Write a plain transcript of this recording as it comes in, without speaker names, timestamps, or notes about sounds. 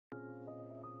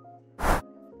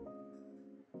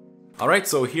Alright,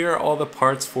 so here are all the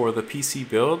parts for the PC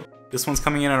build. This one's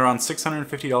coming in at around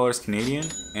 $650 Canadian,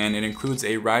 and it includes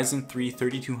a Ryzen 3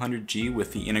 3200G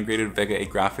with the integrated Vega 8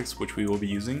 graphics, which we will be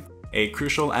using, a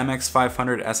Crucial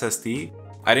MX500 SSD.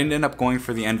 I didn't end up going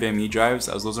for the NVMe drives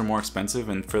as those are more expensive,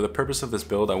 and for the purpose of this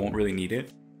build I won't really need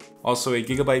it. Also a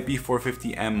Gigabyte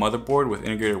B450M motherboard with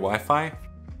integrated Wi-Fi,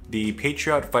 the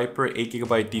Patriot Viper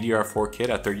 8GB DDR4 kit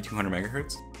at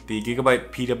 3200MHz, the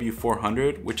Gigabyte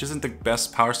PW400, which isn't the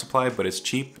best power supply but it's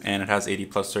cheap and it has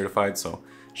 80+ certified, so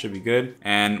should be good.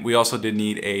 And we also did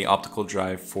need a optical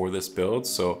drive for this build,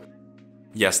 so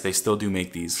yes, they still do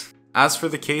make these. As for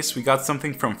the case, we got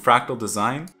something from Fractal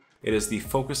Design. It is the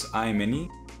Focus Eye Mini.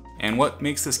 And what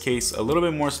makes this case a little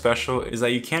bit more special is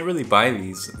that you can't really buy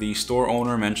these. The store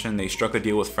owner mentioned they struck a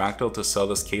deal with Fractal to sell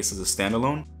this case as a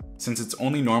standalone, since it's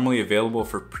only normally available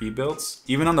for pre-builts.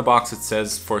 Even on the box it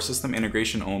says for system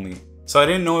integration only. So I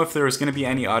didn't know if there was going to be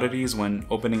any oddities when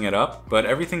opening it up, but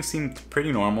everything seemed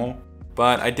pretty normal.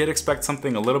 But I did expect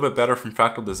something a little bit better from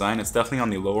Fractal Design. It's definitely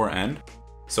on the lower end,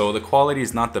 so the quality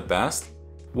is not the best.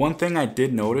 One thing I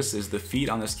did notice is the feet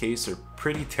on this case are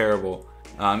pretty terrible.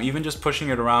 Even just pushing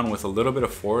it around with a little bit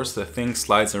of force, the thing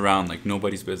slides around like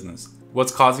nobody's business.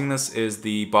 What's causing this is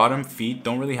the bottom feet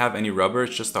don't really have any rubber,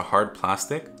 it's just a hard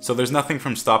plastic. So there's nothing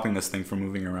from stopping this thing from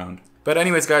moving around. But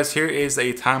anyways guys, here is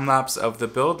a time lapse of the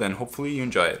build and hopefully you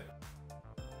enjoy it.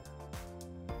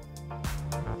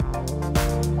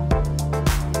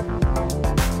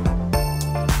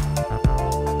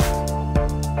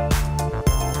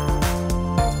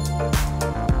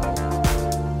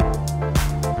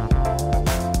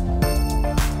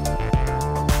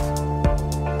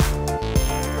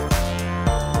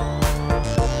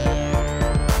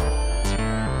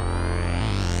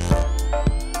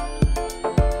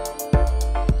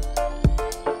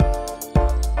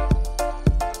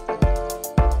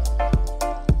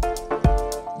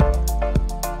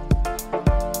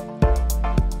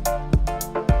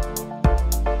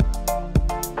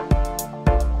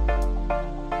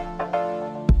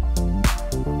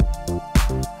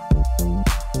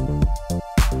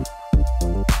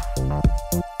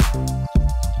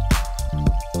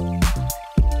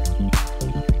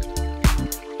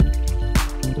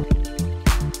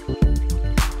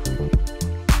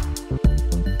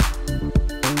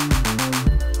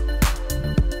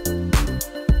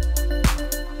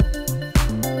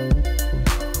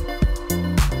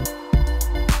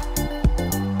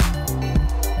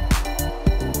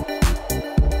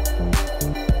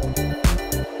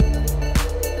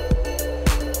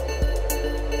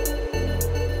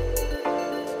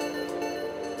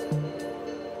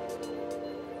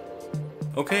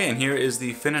 Okay, and here is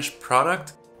the finished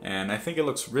product, and I think it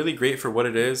looks really great for what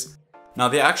it is. Now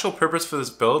the actual purpose for this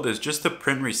build is just to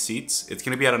print receipts. It's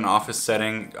going to be at an office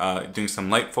setting, doing some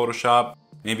light Photoshop,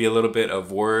 maybe a little bit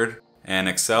of Word and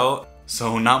Excel,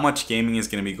 so not much gaming is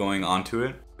going to be going onto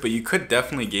it. But you could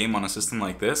definitely game on a system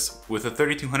like this. With a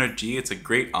 3200G, it's a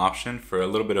great option for a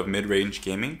little bit of mid-range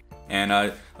gaming. And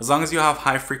as long as you have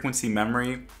high frequency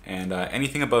memory and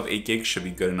anything above 8 gigs should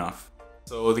be good enough.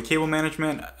 So the cable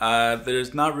management,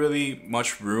 there's not really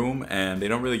much room and they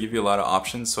don't really give you a lot of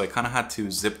options, so I kind of had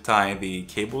to zip tie the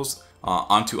cables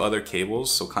onto other cables,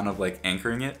 so kind of like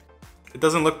anchoring it. It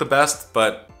doesn't look the best,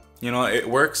 but you know, it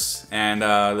works, and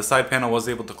the side panel was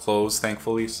able to close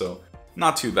thankfully, so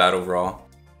not too bad overall.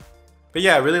 But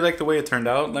yeah, I really like the way it turned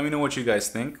out. Let me know what you guys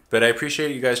think, but I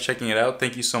appreciate you guys checking it out.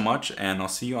 Thank you so much, and I'll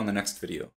see you on the next video.